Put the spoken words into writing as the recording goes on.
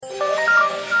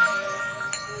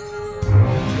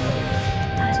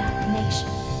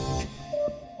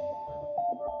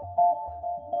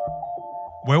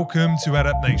Welcome to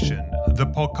Adapt Nation, the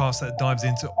podcast that dives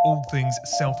into all things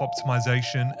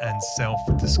self-optimization and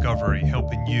self-discovery,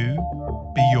 helping you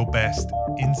be your best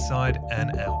inside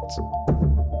and out.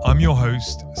 I'm your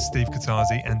host, Steve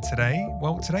Katazi, and today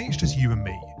it's just you and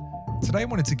me. Today I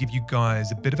wanted to give you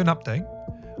guys a bit of an update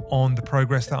on the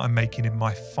progress that I'm making in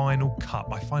my final cut,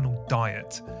 my final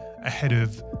diet, ahead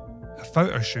of a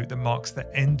photo shoot that marks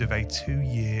the end of a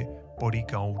 2-year body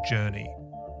goal journey.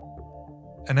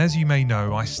 And as you may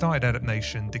know, I started Adapt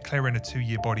Nation declaring a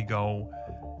 2-year body goal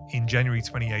in January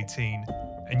 2018,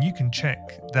 and you can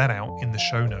check that out in the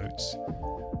show notes.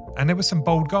 And there were some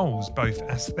bold goals, both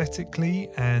aesthetically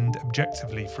and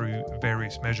objectively through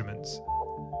various measurements.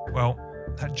 Well,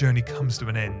 that journey comes to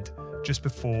an end just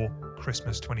before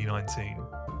Christmas 2019.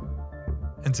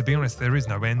 And to be honest, there is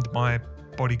no end. My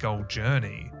body goal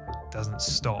journey doesn't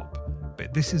stop,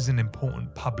 but this is an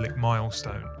important public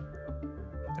milestone.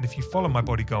 And if you follow my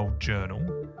body goal journal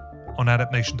on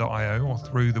adaptnation.io or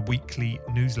through the weekly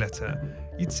newsletter,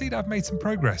 you'd see that I've made some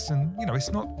progress. And,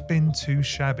 it's not been too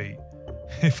shabby,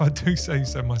 if I do say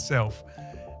so myself.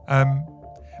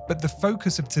 But the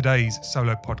focus of today's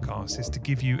solo podcast is to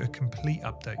give you a complete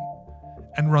update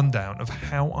and rundown of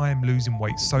how I am losing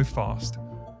weight so fast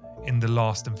in the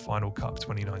last and final cut of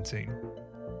 2019.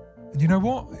 And you know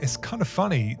what? It's kind of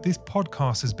funny. This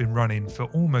podcast has been running for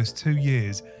almost 2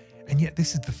 years. And yet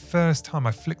this is the first time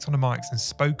I've flicked on the mics and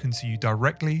spoken to you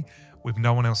directly with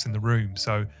no one else in the room.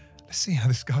 So let's see how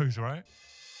this goes, right?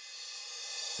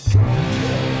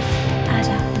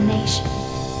 Adapt Nation.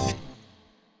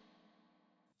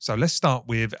 So let's start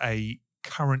with a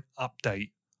current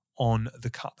update on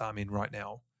the cut that I'm in right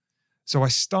now. So I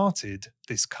started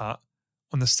this cut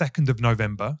on the 2nd of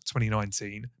November,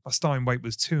 2019. My starting weight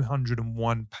was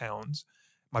 201 pounds.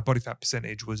 My body fat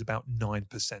percentage was about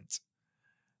 9%.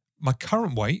 My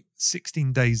current weight,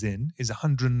 16 days in, is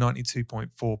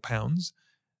 192.4 pounds.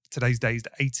 Today's date is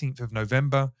the 18th of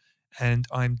November, and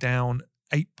I'm down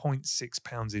 8.6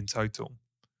 pounds in total.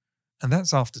 And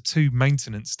that's after 2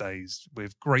 maintenance days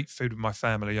with great food with my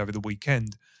family over the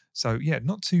weekend. So yeah,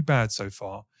 not too bad so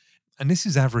far. And this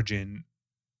is averaging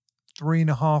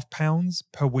 3.5 pounds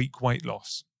per week weight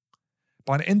loss.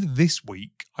 By the end of this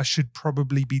week, I should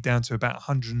probably be down to about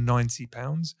 190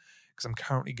 pounds because I'm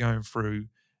currently going through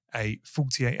a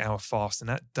 48-hour fast, and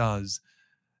that does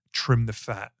trim the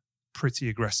fat pretty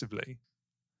aggressively.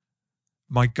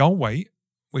 My goal weight,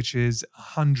 which is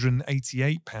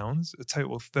 188 pounds, a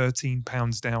total of 13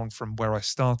 pounds down from where I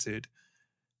started,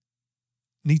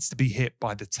 needs to be hit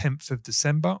by the 10th of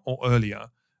December or earlier,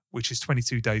 which is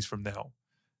 22 days from now.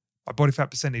 My body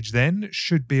fat percentage then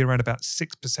should be around about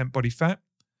 6% body fat,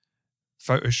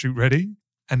 photo shoot ready,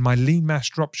 and my lean mass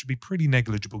drop should be pretty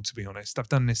negligible, to be honest. I've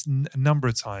done this a number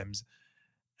of times,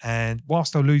 and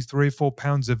whilst I'll lose 3 or 4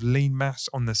 pounds of lean mass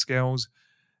on the scales,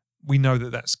 we know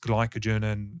that that's glycogen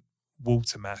and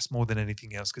water mass more than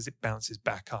anything else because it bounces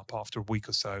back up after a week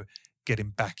or so,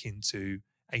 getting back into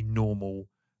a normal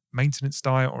maintenance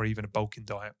diet or even a bulking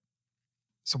diet.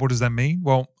 So what does that mean?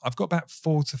 Well, I've got about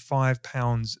 4 to 5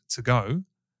 pounds to go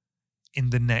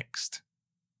in the next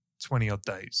 20 odd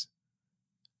days.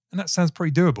 And that sounds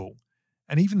pretty doable.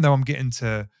 And even though I'm getting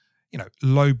to,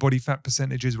 low body fat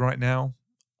percentages right now,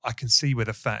 I can see where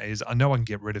the fat is. I know I can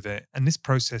get rid of it. And this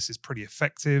process is pretty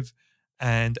effective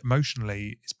and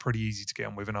emotionally it's pretty easy to get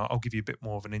on with. And I'll give you a bit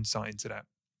more of an insight into that.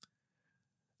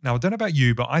 Now, I don't know about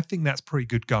you, but I think that's pretty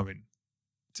good going.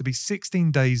 To be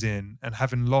 16 days in and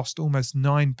having lost almost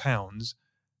 9 pounds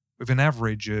with an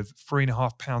average of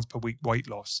 3.5 pounds per week weight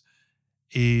loss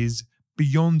is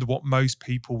beyond what most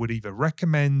people would either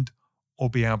recommend or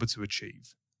be able to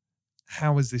achieve.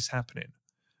 How is this happening?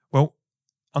 Well,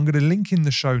 I'm going to link in the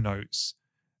show notes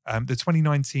the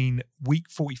 2019 Week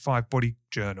 45 Body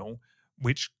Journal,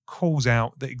 which calls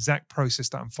out the exact process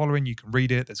that I'm following. You can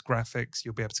read it. There's graphics.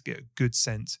 You'll be able to get a good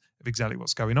sense of exactly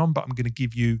what's going on, but I'm going to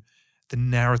give you the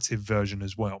narrative version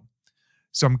as well.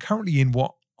 So I'm currently in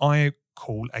what I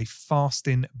call a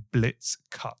fasting blitz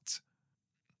cut.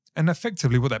 And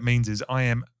effectively what that means is I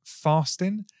am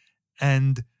fasting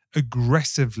and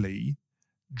aggressively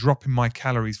dropping my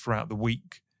calories throughout the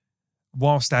week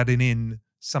whilst adding in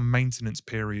some maintenance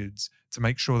periods to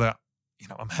make sure that,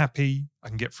 I'm happy, I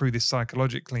can get through this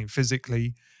psychologically and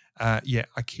physically, yet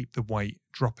I keep the weight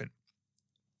dropping.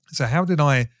 So how did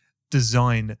I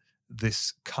design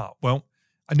this cut? Well,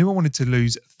 I knew I wanted to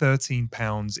lose 13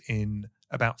 pounds in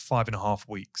about 5.5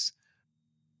 weeks.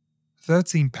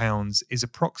 13 pounds is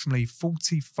approximately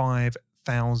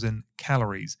 45,000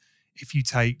 calories if you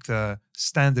take the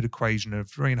standard equation of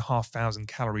 3,500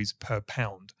 calories per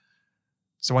pound.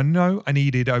 So I know I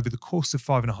needed over the course of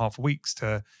 5.5 weeks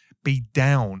to be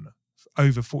down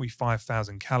over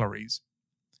 45,000 calories.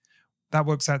 That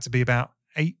works out to be about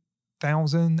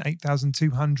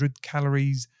 8,200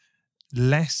 calories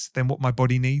less than what my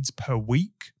body needs per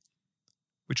week,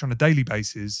 which on a daily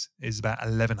basis is about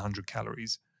 1,100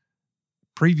 calories.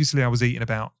 Previously, I was eating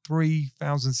about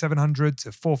 3,700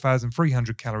 to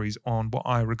 4,300 calories on what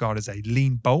I regard as a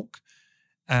lean bulk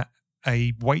at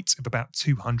a weight of about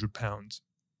 200 pounds.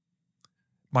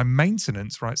 My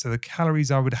maintenance, right, so the calories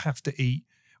I would have to eat,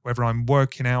 whether I'm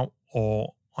working out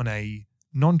or on a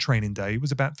non-training day,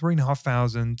 was about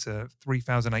 3,500 to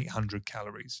 3,800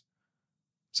 calories.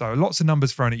 So lots of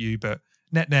numbers thrown at you, but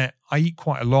net, I eat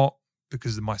quite a lot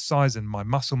because of my size and my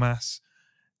muscle mass,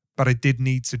 but I did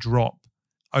need to drop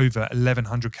over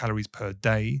 1,100 calories per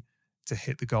day to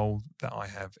hit the goal that I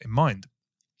have in mind.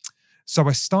 So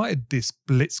I started this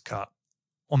blitz cut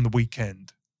on the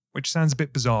weekend, which sounds a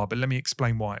bit bizarre, but let me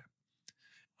explain why.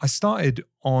 I started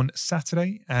on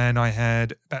Saturday and I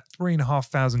had about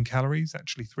 3,500 calories,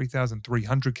 actually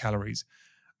 3,300 calories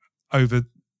over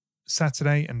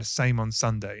Saturday and the same on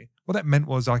Sunday. What that meant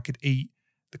was I could eat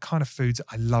the kind of foods that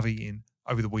I love eating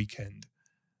over the weekend.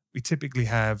 We typically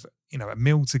have, a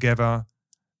meal together,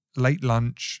 late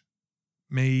lunch,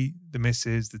 me, the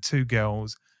missus, the two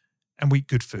girls, and we eat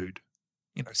good food.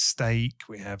 Steak,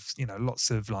 we have, lots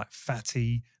of like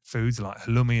fatty foods like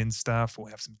halloumi and stuff, or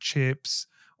we have some chips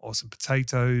or some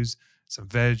potatoes, some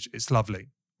veg. It's lovely.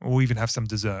 We'll even have some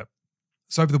dessert.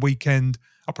 So over the weekend,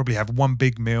 I'll probably have one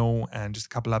big meal and just a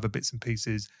couple other bits and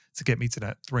pieces to get me to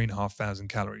that 3,500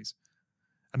 calories.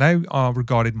 And they are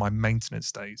regarded my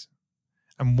maintenance days.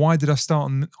 And why did I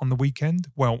start on the weekend?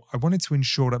 Well, I wanted to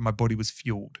ensure that my body was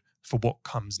fueled for what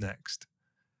comes next.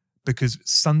 Because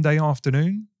Sunday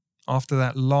afternoon, after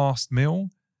that last meal,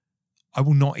 I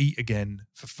will not eat again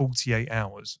for 48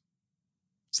 hours.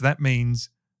 So that means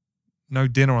no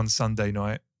dinner on Sunday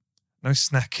night, no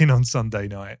snacking on Sunday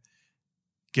night.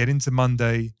 Get into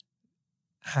Monday,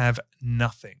 have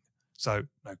nothing. So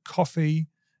no coffee,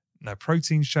 no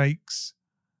protein shakes,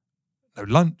 no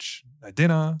lunch, no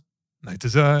dinner, no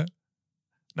dessert,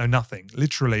 no nothing.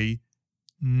 Literally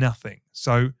nothing.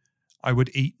 So I would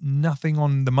eat nothing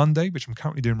on the Monday, which I'm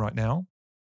currently doing right now.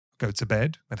 Go to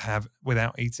bed and have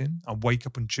without eating. I'll wake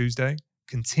up on Tuesday,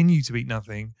 continue to eat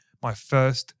nothing. My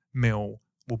first meal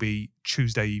will be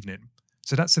Tuesday evening.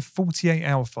 So that's a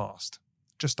 48-hour fast,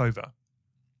 just over.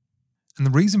 And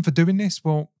the reason for doing this,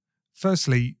 well,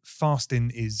 firstly,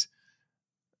 fasting is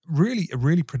really a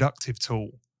really productive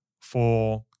tool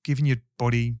for giving your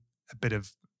body a bit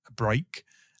of a break,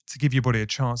 to give your body a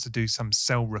chance to do some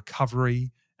cell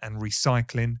recovery and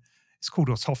recycling. It's called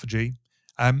autophagy.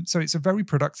 So it's a very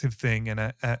productive thing and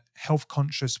a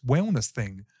health-conscious wellness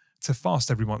thing to fast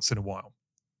every once in a while.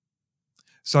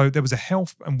 So there was a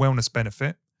health and wellness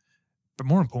benefit. But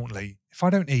more importantly, if I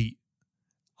don't eat,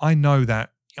 I know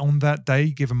that on that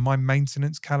day, given my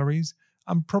maintenance calories,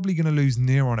 I'm probably going to lose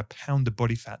near on a pound of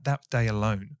body fat that day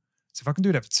alone. So if I can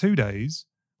do that for 2 days,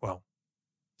 well,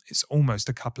 it's almost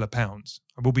a couple of pounds.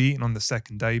 I will be eating on the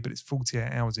second day, but it's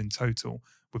 48 hours in total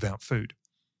without food.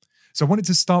 So I wanted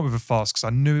to start with a fast because I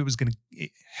knew it was going to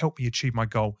help me achieve my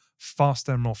goal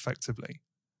faster and more effectively.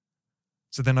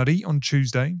 So then I'd eat on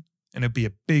Tuesday and it'd be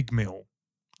a big meal,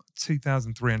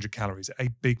 2,300 calories, a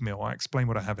big meal. I'll explain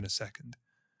what I have in a second.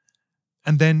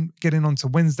 And then getting on to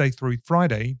Wednesday through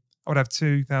Friday, I would have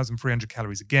 2,300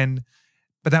 calories again,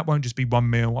 but that won't just be one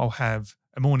meal. I'll have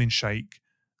a morning shake.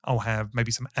 I'll have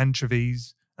maybe some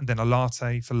anchovies and then a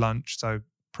latte for lunch, so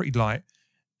pretty light.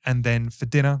 And then for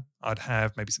dinner, I'd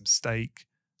have maybe some steak,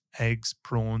 eggs,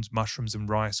 prawns, mushrooms and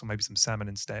rice, or maybe some salmon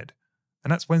instead.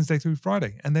 And that's Wednesday through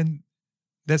Friday. And then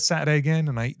there's Saturday again,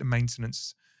 and I eat the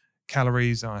maintenance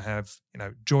calories. I have,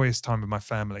 joyous time with my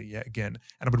family yet again.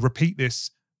 And I would repeat this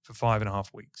for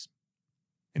 5.5 weeks.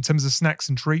 In terms of snacks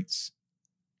and treats,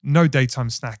 no daytime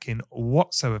snacking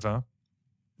whatsoever.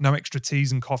 No extra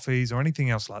teas and coffees or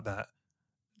anything else like that.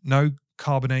 No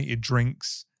carbonated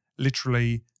drinks.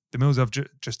 Literally, the meals I've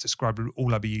just described are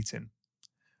all I'll be eating.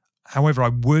 However, I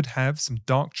would have some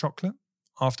dark chocolate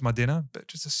after my dinner, but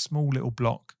just a small little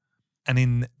block. And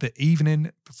in the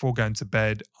evening, before going to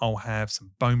bed, I'll have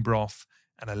some bone broth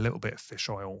and a little bit of fish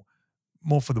oil,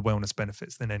 more for the wellness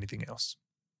benefits than anything else.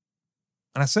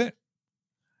 And that's it.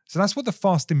 So that's what the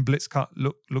fasting blitz cut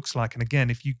looks like. And again,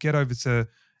 if you get over to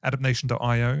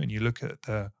adaptnation.io and you look at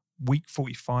the week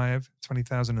 45,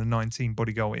 2019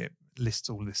 body goal, it lists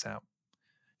all this out.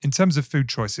 In terms of food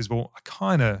choices, well, I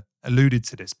kind of alluded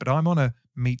to this, but I'm on a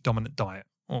meat-dominant diet,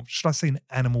 or should I say an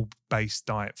animal-based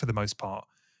diet for the most part,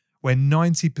 where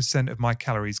 90% of my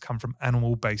calories come from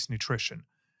animal-based nutrition.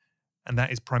 And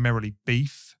that is primarily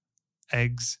beef,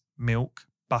 eggs, milk,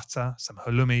 butter, some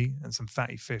halloumi, and some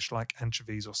fatty fish like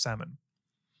anchovies or salmon.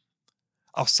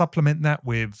 I'll supplement that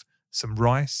with some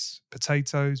rice,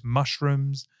 potatoes,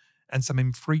 mushrooms, and some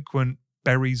infrequent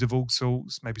berries of all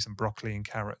sorts, maybe some broccoli and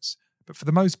carrots. But for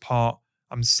the most part,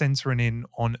 I'm centering in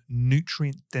on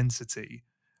nutrient density,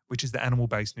 which is the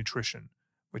animal-based nutrition,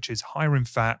 which is higher in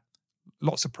fat,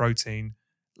 lots of protein,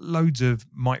 loads of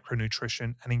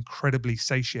micronutrition, and incredibly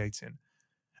satiating.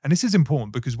 And this is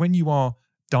important because when you are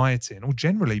dieting, or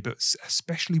generally, but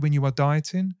especially when you are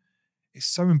dieting, it's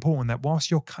so important that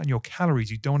whilst you're cutting your calories,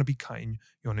 you don't want to be cutting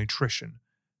your nutrition.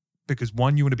 Because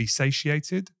one, you want to be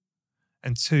satiated,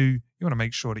 and two, you want to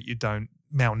make sure that you don't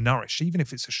malnourish, even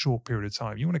if it's a short period of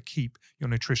time. You want to keep your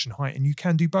nutrition high, and you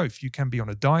can do both. You can be on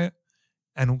a diet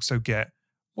and also get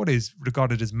what is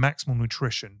regarded as maximal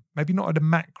nutrition, maybe not at a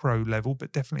macro level,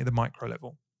 but definitely at the micro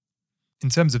level. In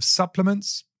terms of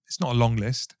supplements, it's not a long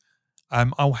list.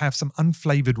 I'll have some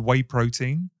unflavored whey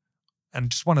protein and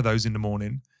just one of those in the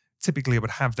morning. Typically, I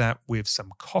would have that with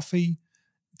some coffee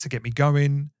to get me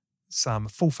going, some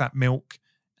full-fat milk,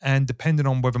 and depending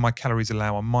on whether my calories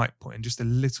allow, I might put in just a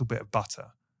little bit of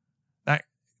butter. That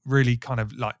really kind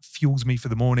of like fuels me for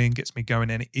the morning, gets me going,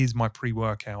 and it is my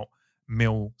pre-workout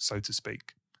meal, so to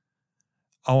speak.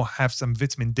 I'll have some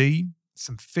vitamin D,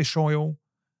 some fish oil,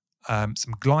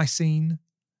 some glycine,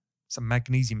 some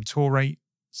magnesium taurate,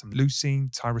 some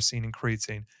leucine, tyrosine, and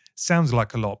creatine. Sounds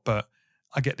like a lot, but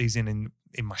I get these in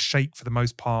my shake for the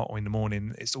most part, or in the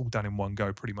morning. It's all done in one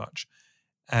go pretty much.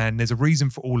 And there's a reason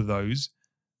for all of those.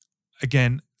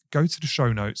 Again, go to the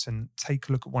show notes and take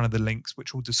a look at one of the links,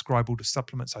 which will describe all the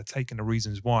supplements I take and the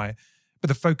reasons why. But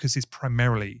the focus is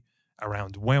primarily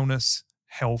around wellness,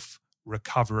 health,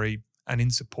 recovery, and in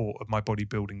support of my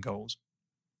bodybuilding goals.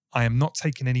 I am not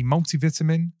taking any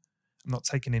multivitamin. I'm not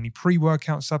taking any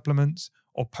pre-workout supplements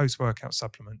or post-workout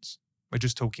supplements. We're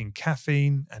just talking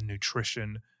caffeine and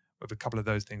nutrition with a couple of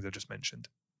those things I just mentioned.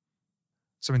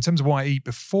 So in terms of what I eat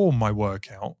before my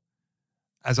workout,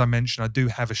 as I mentioned, I do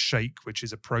have a shake, which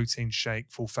is a protein shake,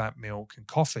 full fat milk and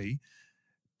coffee.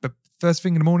 But first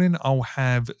thing in the morning, I'll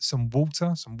have some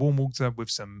water, some warm water with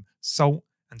some salt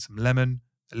and some lemon,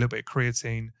 a little bit of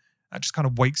creatine. That just kind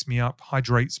of wakes me up,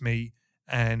 hydrates me,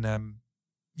 and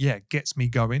gets me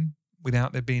going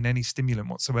without there being any stimulant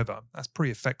whatsoever. That's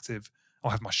pretty effective. I'll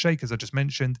have my shake, as I just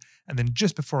mentioned, and then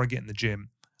just before I get in the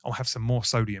gym, I'll have some more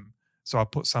sodium. So I'll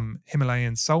put some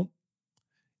Himalayan salt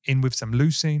in with some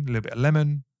leucine, a little bit of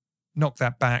lemon, knock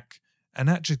that back, and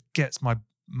that just gets my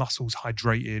muscles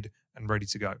hydrated and ready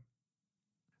to go.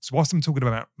 So whilst I'm talking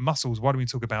about muscles, why don't we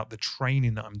talk about the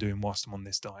training that I'm doing whilst I'm on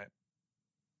this diet?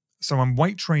 So I'm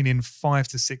weight training 5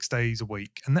 to 6 days a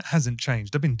week, and that hasn't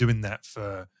changed. I've been doing that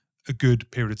for a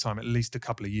good period of time, at least a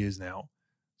couple of years now.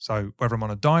 So whether I'm on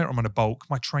a diet or I'm on a bulk,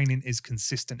 my training is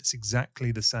consistent. It's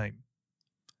exactly the same.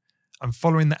 I'm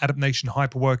following the Adapt Nation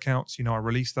hyper workouts. I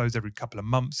release those every couple of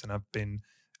months, and I've been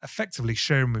effectively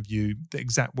sharing with you the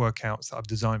exact workouts that I've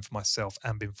designed for myself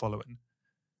and been following.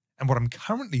 And what I'm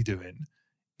currently doing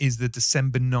is the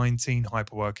December 19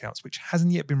 hyper workouts, which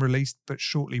hasn't yet been released, but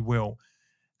shortly will.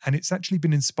 And it's actually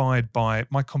been inspired by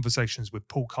my conversations with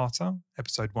Paul Carter,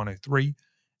 episode 103,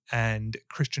 and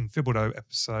Christian Fibaudo,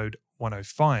 episode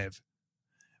 105,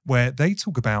 where they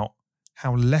talk about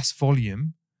how less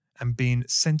volume and being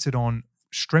centered on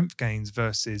strength gains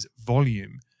versus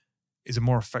volume is a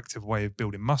more effective way of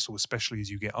building muscle, especially as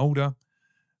you get older.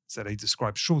 So they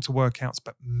describe shorter workouts,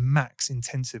 but max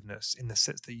intensiveness in the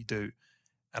sets that you do.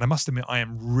 And I must admit, I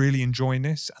am really enjoying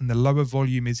this, and the lower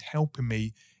volume is helping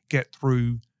me get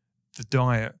through the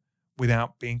diet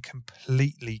without being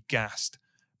completely gassed.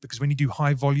 Because when you do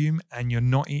high volume and you're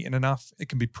not eating enough, it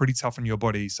can be pretty tough on your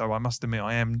body. So I must admit,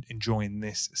 I am enjoying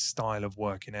this style of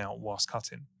working out whilst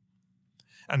cutting.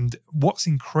 And what's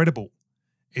incredible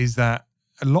is that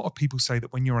a lot of people say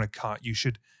that when you're on a cut, you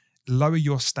should lower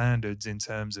your standards in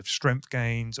terms of strength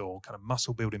gains or kind of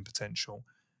muscle building potential.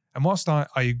 And whilst I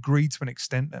agree to an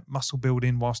extent that muscle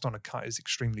building whilst on a cut is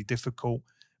extremely difficult,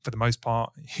 for the most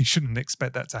part, you shouldn't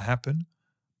expect that to happen.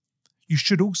 You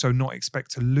should also not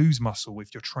expect to lose muscle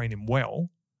if you're training well.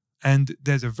 And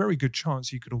there's a very good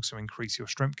chance you could also increase your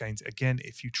strength gains, again,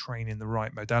 if you train in the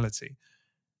right modality.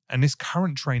 And this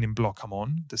current training block I'm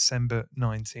on, December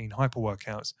 19 hyper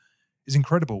workouts, is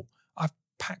incredible. I've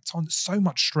packed on so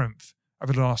much strength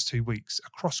over the last 2 weeks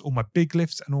across all my big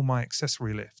lifts and all my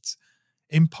accessory lifts.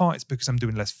 In part, it's because I'm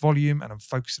doing less volume and I'm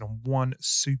focusing on one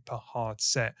super hard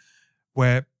set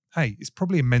where, hey, it's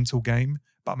probably a mental game,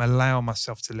 but I'm allowing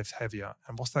myself to lift heavier.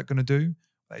 And what's that going to do?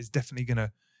 That is definitely going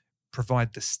to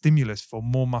provide the stimulus for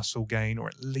more muscle gain or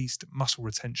at least muscle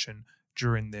retention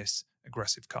during this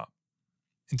aggressive cut.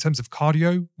 In terms of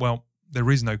cardio, well, there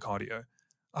is no cardio.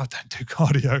 I don't do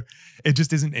cardio. It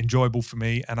just isn't enjoyable for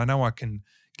me. And I know I can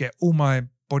get all my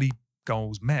body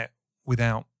goals met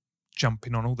without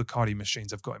jumping on all the cardio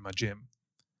machines I've got in my gym.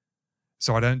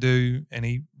 So I don't do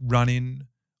any running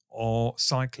or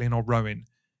cycling or rowing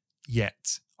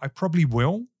yet. I probably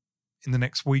will in the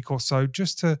next week or so,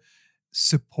 just to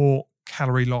support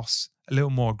calorie loss a little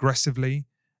more aggressively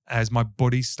as my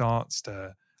body starts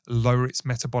to lower its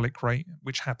metabolic rate,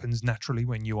 which happens naturally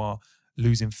when you are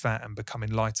losing fat and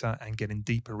becoming lighter and getting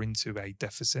deeper into a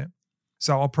deficit.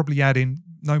 So I'll probably add in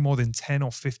no more than 10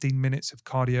 or 15 minutes of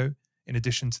cardio in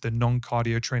addition to the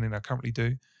non-cardio training I currently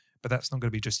do, but that's not going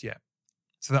to be just yet.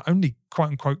 So the only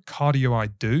quote-unquote cardio I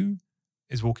do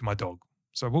is walking my dog.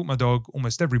 So I walk my dog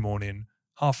almost every morning,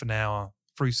 half an hour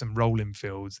through some rolling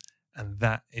fields, and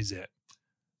that is it.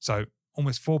 So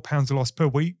almost 4 pounds of loss per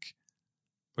week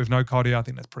with no cardio. I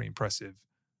think that's pretty impressive.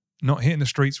 Not hitting the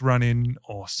streets running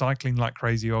or cycling like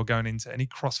crazy or going into any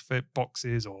CrossFit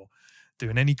boxes or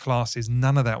doing any classes,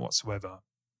 none of that whatsoever,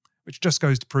 which just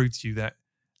goes to prove to you that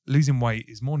losing weight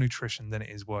is more nutrition than it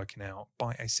is working out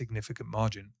by a significant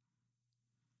margin.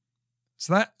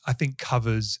 So that, I think,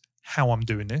 covers how I'm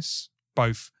doing this,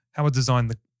 both how I design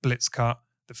the blitz cut,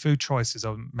 the food choices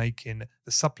I'm making,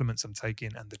 the supplements I'm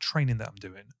taking, and the training that I'm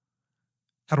doing.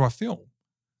 How do I feel?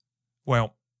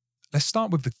 Well, let's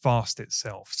start with the fast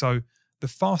itself. So the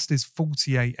fast is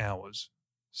 48 hours,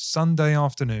 Sunday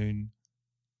afternoon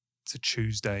to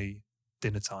Tuesday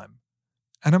dinner time.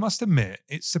 And I must admit,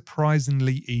 it's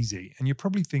surprisingly easy. And you're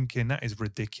probably thinking, that is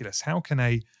ridiculous. How can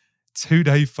a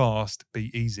 2-day fast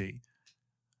be easy?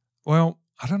 Well,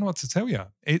 I don't know what to tell you.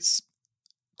 It's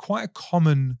quite a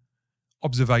common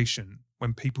observation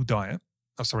when people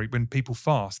when people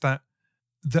fast, that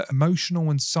the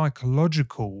emotional and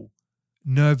psychological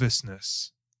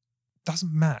nervousness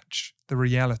doesn't match the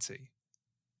reality.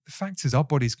 The fact is, our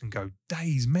bodies can go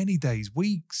days, many days,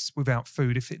 weeks without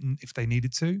food if they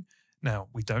needed to. Now,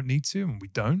 we don't need to, and we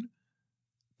don't,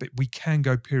 but we can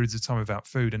go periods of time without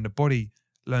food, and the body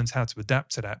learns how to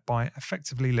adapt to that by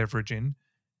effectively leveraging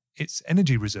its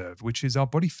energy reserve, which is our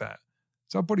body fat.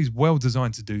 So our body's well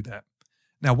designed to do that.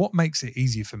 Now, what makes it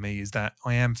easier for me is that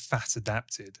I am fat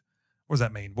adapted. What does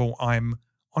that mean? Well, I'm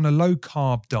on a low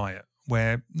carb diet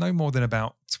where no more than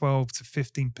about 12 to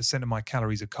 15% of my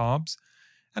calories are carbs.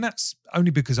 And that's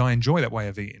only because I enjoy that way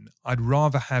of eating. I'd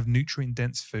rather have nutrient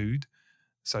dense food,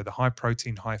 so the high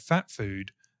protein, high fat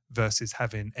food, versus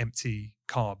having empty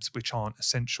carbs, which aren't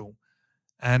essential.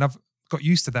 And I've got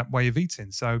used to that way of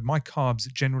eating. So my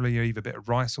carbs generally are either a bit of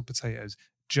rice or potatoes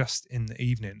just in the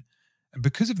evening. And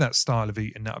because of that style of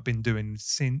eating that I've been doing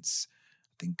since,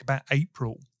 I think, about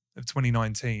April of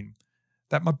 2019,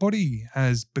 that my body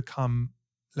has become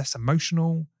less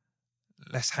emotional,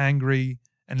 less hangry,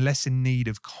 and less in need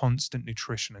of constant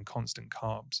nutrition and constant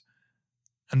carbs.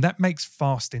 And that makes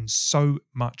fasting so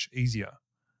much easier.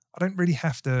 I don't really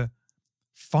have to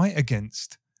fight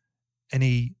against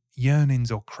any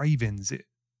yearnings or cravings.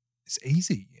 It's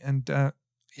easy. And I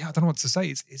don't know what to say.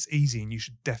 It's easy, and you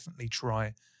should definitely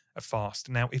try a fast.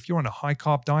 Now, if you're on a high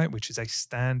carb diet, which is a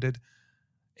standard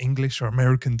English or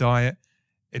American diet,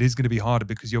 it is going to be harder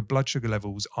because your blood sugar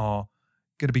levels are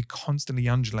going to be constantly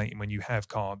undulating when you have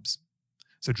carbs.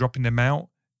 So dropping them out,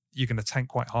 you're going to tank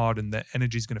quite hard, and the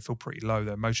energy is going to feel pretty low.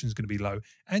 The emotion is going to be low.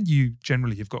 And you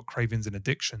generally have got cravings and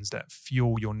addictions that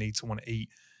fuel your need to want to eat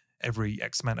every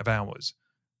X amount of hours.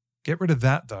 Get rid of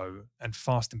that, though, and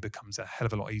fasting becomes a hell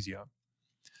of a lot easier.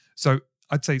 So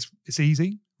I'd say it's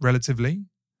easy, relatively,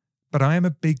 but I am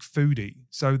a big foodie.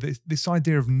 So this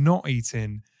idea of not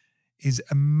eating is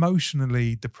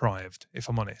emotionally deprived, if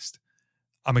I'm honest.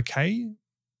 I'm okay.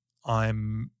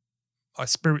 My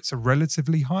spirits are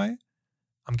relatively high.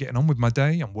 I'm getting on with my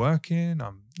day. I'm working.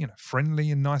 I'm, friendly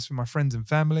and nice with my friends and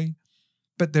family.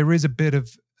 But there is a bit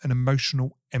of an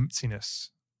emotional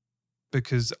emptiness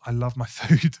because I love my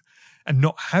food, and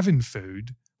not having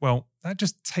food, well, that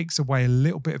just takes away a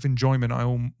little bit of enjoyment I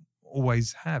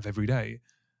always have every day.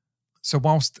 So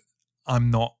whilst I'm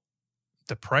not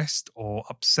depressed or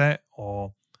upset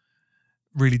or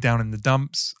really down in the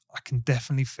dumps, I can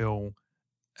definitely feel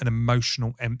an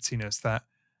emotional emptiness that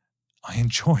I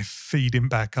enjoy feeding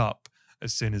back up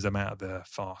as soon as I'm out of the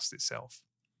fast itself.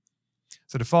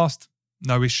 So the fast,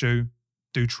 no issue.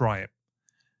 Do try it.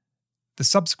 The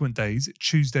subsequent days,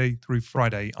 Tuesday through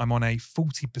Friday, I'm on a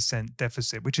 40%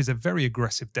 deficit, which is a very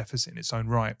aggressive deficit in its own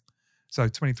right. So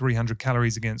 2,300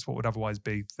 calories against what would otherwise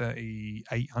be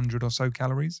 3,800 or so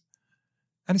calories.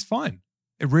 And it's fine.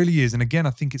 It really is. And again, I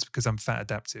think it's because I'm fat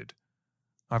adapted.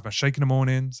 I have my shake in the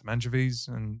morning, some anchovies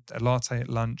and a latte at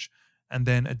lunch, and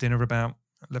then a dinner of about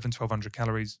 1,100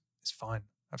 calories. It's fine.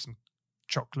 Have some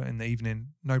chocolate in the evening,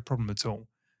 no problem at all.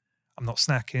 I'm not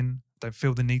snacking, don't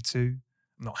feel the need to.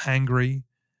 I'm not hangry.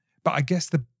 But I guess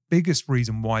the biggest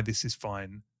reason why this is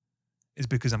fine is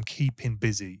because I'm keeping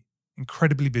busy,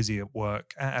 incredibly busy at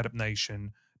work, at Adapt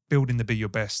Nation, building the Be Your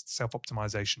Best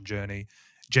self-optimization journey,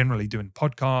 generally doing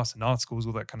podcasts and articles,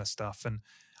 all that kind of stuff. And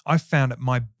I've found that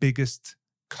my biggest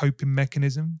coping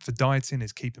mechanism for dieting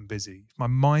is keeping busy. If my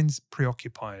mind's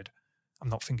preoccupied, I'm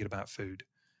not thinking about food.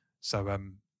 So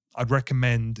I'd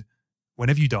recommend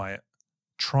whenever you diet,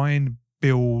 try and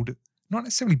build not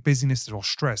necessarily busyness or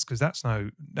stress, because that's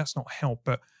not help,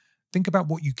 but think about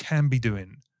what you can be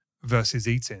doing versus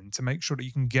eating to make sure that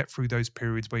you can get through those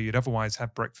periods where you'd otherwise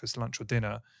have breakfast, lunch, or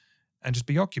dinner and just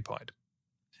be occupied.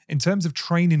 In terms of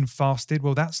training fasted,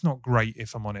 well, that's not great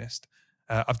if I'm honest.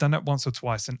 I've done that once or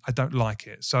twice and I don't like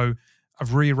it. So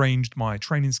I've rearranged my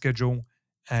training schedule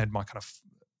and my kind of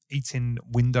eating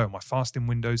window, my fasting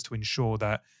windows to ensure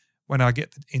that when I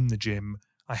get in the gym,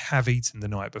 I have eaten the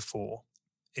night before.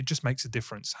 It just makes a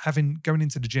difference. Going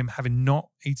into the gym, having not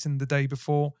eaten the day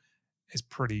before is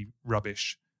pretty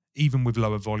rubbish. Even with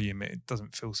lower volume, it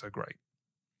doesn't feel so great.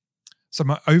 So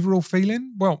my overall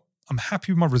feeling, well, I'm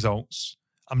happy with my results.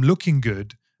 I'm looking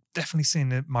good. Definitely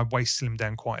seeing my waist slim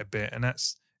down quite a bit. And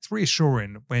it's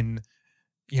reassuring when,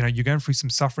 you're going through some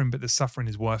suffering, but the suffering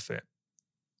is worth it.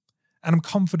 And I'm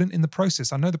confident in the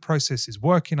process. I know the process is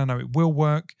working. I know it will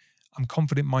work. I'm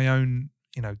confident in my own,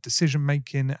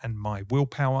 decision-making and my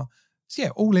willpower. So yeah,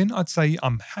 all in, I'd say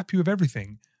I'm happy with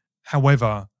everything.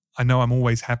 However, I know I'm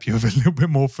always happy with a little bit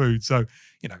more food. So,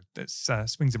 that's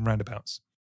swings and roundabouts.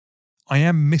 I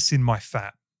am missing my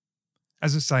fat.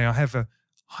 As I say, I have a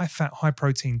high-fat,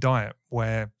 high-protein diet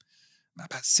where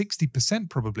about 60%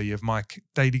 probably of my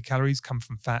daily calories come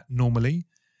from fat normally.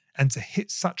 And to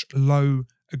hit such low,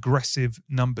 aggressive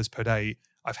numbers per day,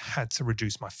 I've had to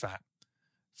reduce my fat.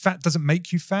 Fat doesn't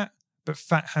make you fat, but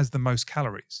fat has the most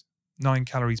calories, 9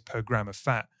 calories per gram of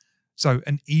fat. So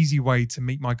an easy way to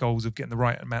meet my goals of getting the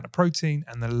right amount of protein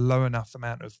and the low enough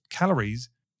amount of calories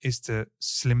is to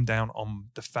slim down on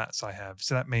the fats I have.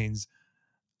 So that means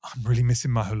I'm really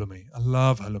missing my halloumi. I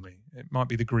love halloumi. It might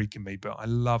be the Greek in me, but I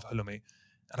love halloumi.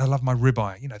 And I love my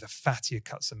ribeye, the fattier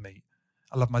cuts of meat.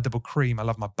 I love my double cream. I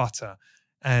love my butter.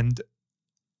 And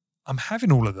I'm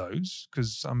having all of those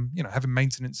because I'm, having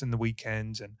maintenance in the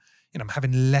weekends and, I'm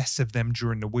having less of them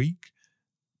during the week,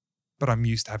 but I'm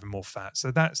used to having more fat.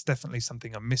 So that's definitely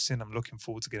something I'm missing. I'm looking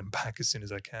forward to getting back as soon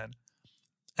as I can.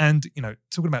 And,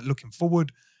 talking about looking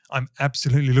forward, I'm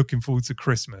absolutely looking forward to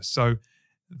Christmas. So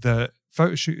the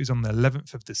photo shoot is on the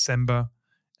 11th of December.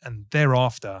 And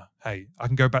thereafter, hey, I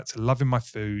can go back to loving my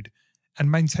food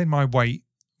and maintain my weight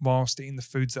whilst eating the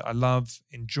foods that I love,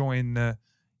 enjoying the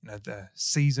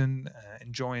season,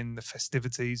 enjoying the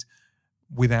festivities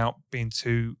without being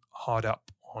too hard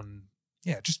up on,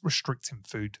 just restricting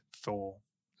food for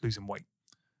losing weight.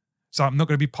 So I'm not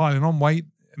going to be piling on weight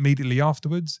immediately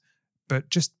afterwards, but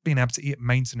just being able to eat at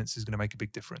maintenance is going to make a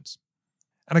big difference.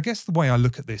 And I guess the way I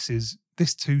look at this is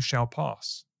this too shall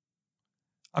pass.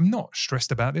 I'm not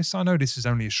stressed about this. I know this is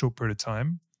only a short period of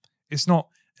time. It's not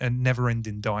a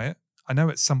never-ending diet. I know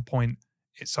at some point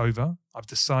it's over. I've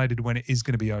decided when it is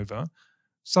going to be over.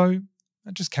 So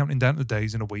I'm just counting down the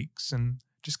days and the weeks and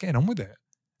just getting on with it.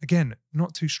 Again,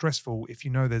 not too stressful if you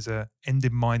know there's an end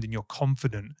in mind and you're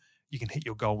confident you can hit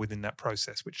your goal within that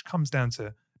process, which comes down to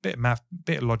a bit of math, a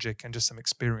bit of logic, and just some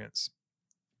experience.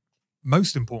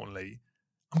 Most importantly,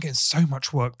 I'm getting so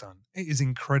much work done. It is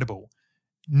incredible.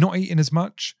 Not eating as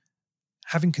much,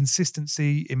 having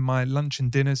consistency in my lunch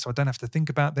and dinner so I don't have to think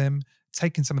about them,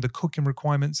 taking some of the cooking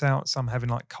requirements out. So I'm having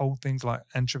like cold things like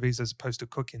anchovies as opposed to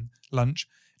cooking lunch,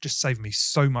 just saving me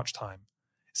so much time.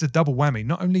 It's a double whammy.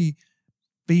 Not only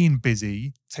being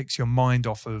busy takes your mind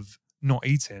off of not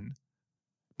eating,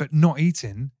 but not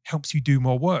eating helps you do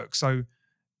more work. So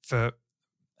for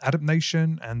Adapt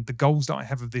Nation and the goals that I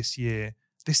have of this year,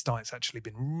 this diet's actually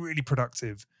been really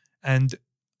productive. And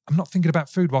I'm not thinking about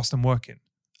food whilst I'm working.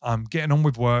 I'm getting on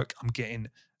with work. I'm getting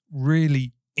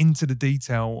really into the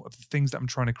detail of the things that I'm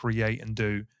trying to create and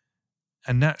do.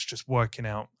 And that's just working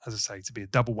out, as I say, to be a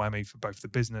double whammy for both the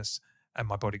business and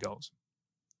my body goals.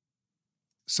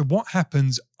 So what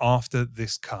happens after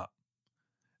this cut?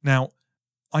 Now,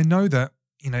 I know that,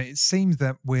 it seems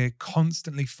that we're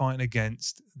constantly fighting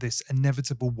against this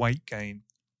inevitable weight gain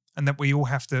and that we all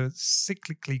have to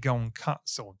cyclically go on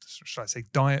cuts, or should I say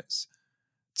diets,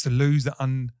 to lose the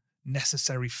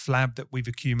unnecessary flab that we've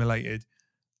accumulated,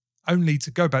 only to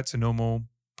go back to normal,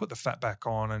 put the fat back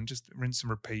on and just rinse and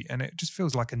repeat. And it just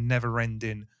feels like a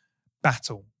never-ending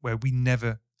battle where we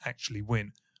never actually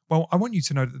win. Well, I want you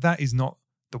to know that that is not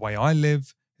the way I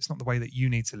live. It's not the way that you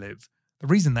need to live. The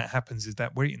reason that happens is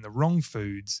that we're eating the wrong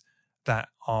foods that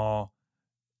are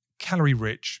calorie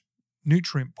rich,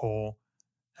 nutrient poor,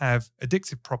 have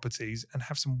addictive properties, and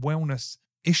have some wellness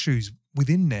issues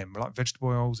within them, like vegetable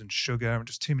oils and sugar and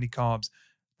just too many carbs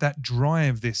that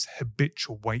drive this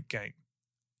habitual weight gain.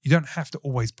 You don't have to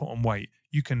always put on weight.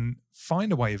 You can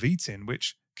find a way of eating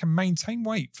which can maintain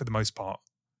weight for the most part,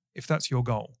 if that's your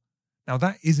goal. Now,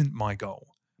 that isn't my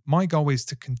goal. My goal is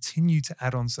to continue to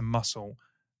add on some muscle,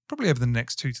 probably over the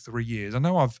next 2 to 3 years. I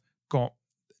know I've got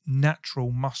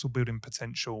natural muscle building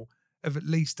potential of at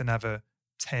least another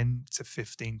 10 to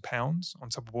 15 pounds on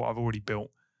top of what I've already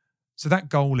built. So that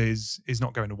goal is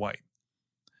not going away.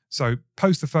 So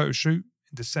post the photo shoot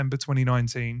in December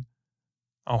 2019,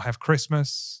 I'll have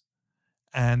Christmas,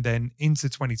 and then into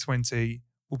 2020,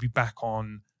 we'll be back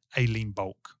on a lean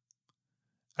bulk.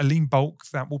 A lean bulk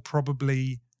that will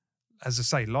probably, as I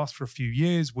say, last for a few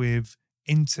years with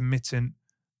intermittent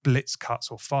blitz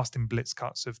cuts or fasting blitz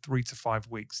cuts of 3 to 5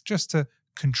 weeks, just to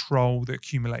control the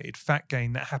accumulated fat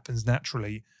gain that happens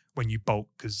naturally when you bulk.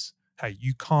 Because, hey,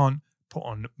 you can't put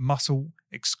on muscle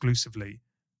exclusively.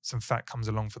 Some fat comes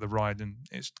along for the ride, and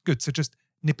it's good to just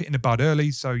nip it in the bud early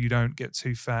so you don't get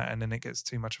too fat and then it gets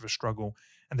too much of a struggle.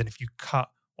 And then if you cut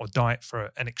or diet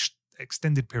for an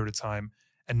extended period of time,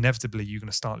 inevitably you're going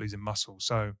to start losing muscle.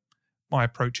 So my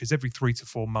approach is every 3 to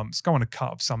 4 months, go on a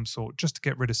cut of some sort just to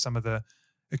get rid of some of the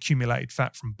accumulated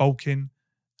fat from bulking.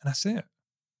 And that's it.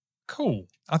 Cool.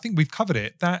 I think we've covered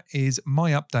it. That is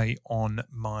my update on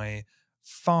my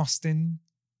fasting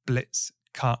blitz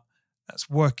cut.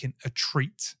 That's working a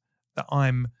treat, that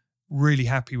I'm really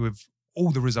happy with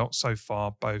all the results so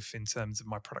far, both in terms of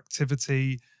my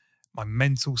productivity, my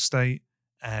mental state,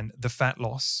 and the fat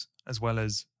loss, as well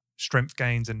as strength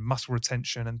gains and muscle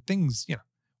retention and things. You know,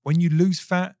 when you lose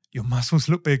fat, your muscles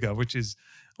look bigger, which is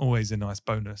always a nice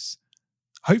bonus.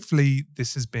 Hopefully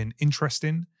this has been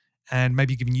interesting and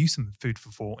maybe giving you some food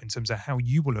for thought in terms of how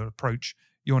you will approach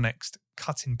your next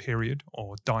cutting period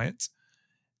or diet.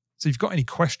 So if you've got any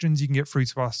questions, you can get through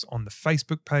to us on the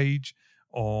Facebook page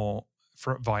or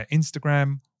via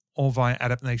Instagram or via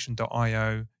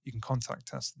adaptnation.io. You can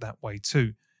contact us that way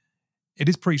too. It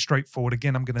is pretty straightforward.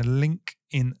 Again, I'm going to link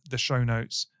in the show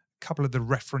notes a couple of the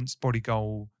reference body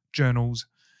goal journals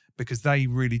because they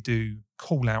really do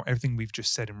call out everything we've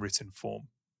just said in written form.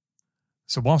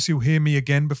 So whilst you'll hear me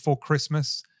again before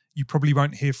Christmas, you probably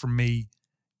won't hear from me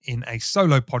in a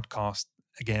solo podcast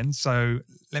again. So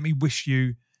let me wish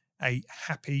you a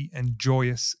happy and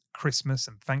joyous Christmas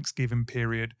and Thanksgiving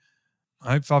period.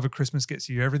 I hope Father Christmas gets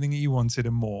you everything that you wanted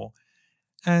and more.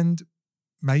 And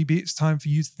maybe it's time for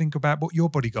you to think about what your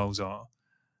body goals are.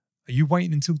 Are you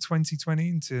waiting until 2020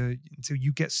 until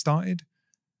you get started?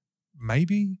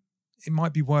 Maybe it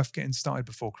might be worth getting started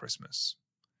before Christmas.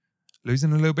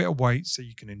 Losing a little bit of weight so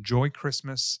you can enjoy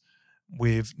Christmas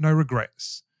with no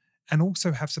regrets and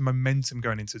also have some momentum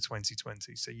going into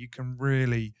 2020 so you can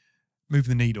really move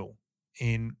the needle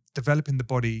in developing the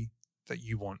body that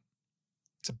you want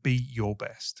to be your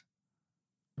best.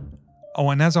 Oh,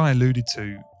 and as I alluded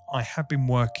to, I have been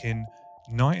working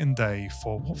night and day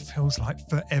for what feels like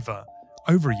forever,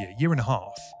 over a year and a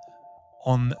half,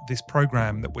 on this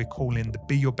program that we're calling the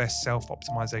Be Your Best Self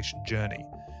Optimization Journey.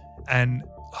 And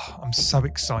I'm so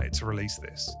excited to release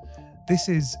this. This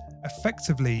is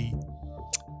effectively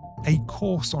a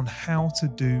course on how to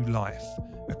do life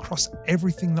across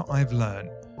everything that I've learned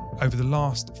over the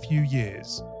last few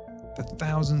years, the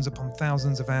thousands upon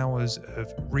thousands of hours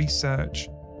of research,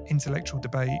 intellectual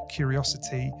debate,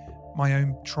 curiosity, my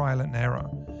own trial and error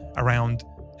around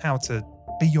how to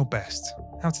be your best,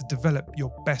 how to develop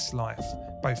your best life,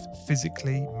 both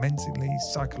physically, mentally,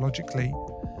 psychologically.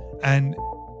 And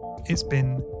it's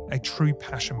been a true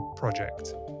passion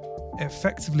project. It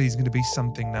effectively is going to be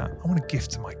something that I want to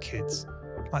gift to my kids.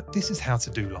 Like, this is how to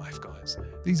do life, guys.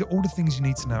 These are all the things you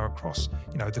need to know across,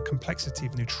 the complexity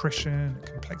of nutrition, the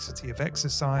complexity of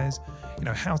exercise,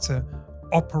 how to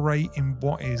operate in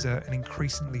what is an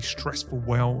increasingly stressful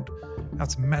world, how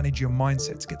to manage your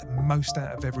mindset to get the most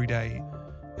out of every day,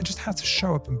 and just how to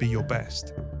show up and be your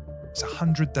best. It's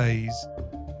 100 days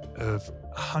of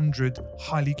 100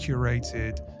 highly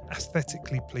curated,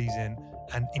 aesthetically pleasing,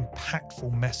 and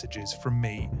impactful messages from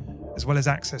me, as well as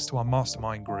access to our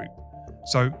mastermind group.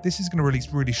 So this is going to release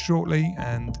really shortly,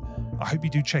 and I hope you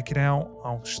do check it out.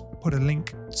 I'll put a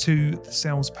link to the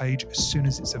sales page as soon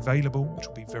as it's available, which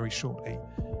will be very shortly.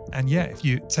 And yeah, if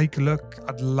you take a look,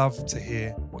 I'd love to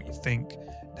hear what you think.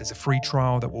 There's a free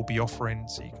trial that we'll be offering,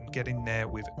 so you can get in there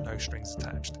with no strings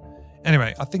attached.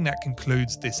 Anyway, I think that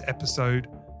concludes this episode.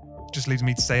 It just leaves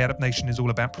me to say Adaptation is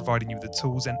all about providing you with the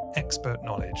tools and expert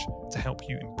knowledge to help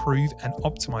you improve and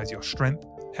optimize your strength,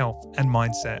 health, and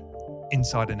mindset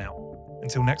inside and out.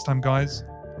 Until next time, guys,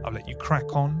 I'll let you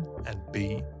crack on and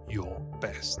be your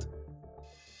best.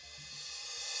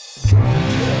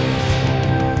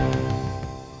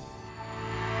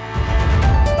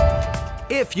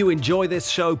 If you enjoy this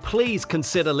show, please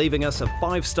consider leaving us a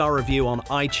 5-star review on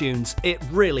iTunes. It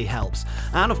really helps.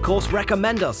 And of course,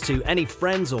 recommend us to any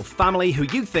friends or family who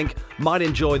you think might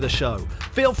enjoy the show.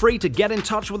 Feel free to get in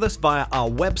touch with us via our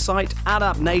website,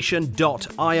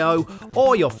 adaptnation.io,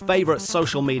 or your favorite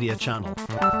social media channel.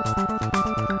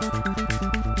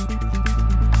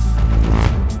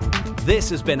 This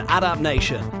has been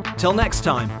Adaptation. Till next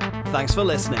time, thanks for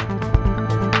listening.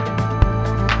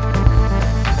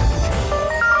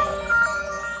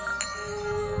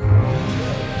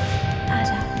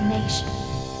 Adaptation.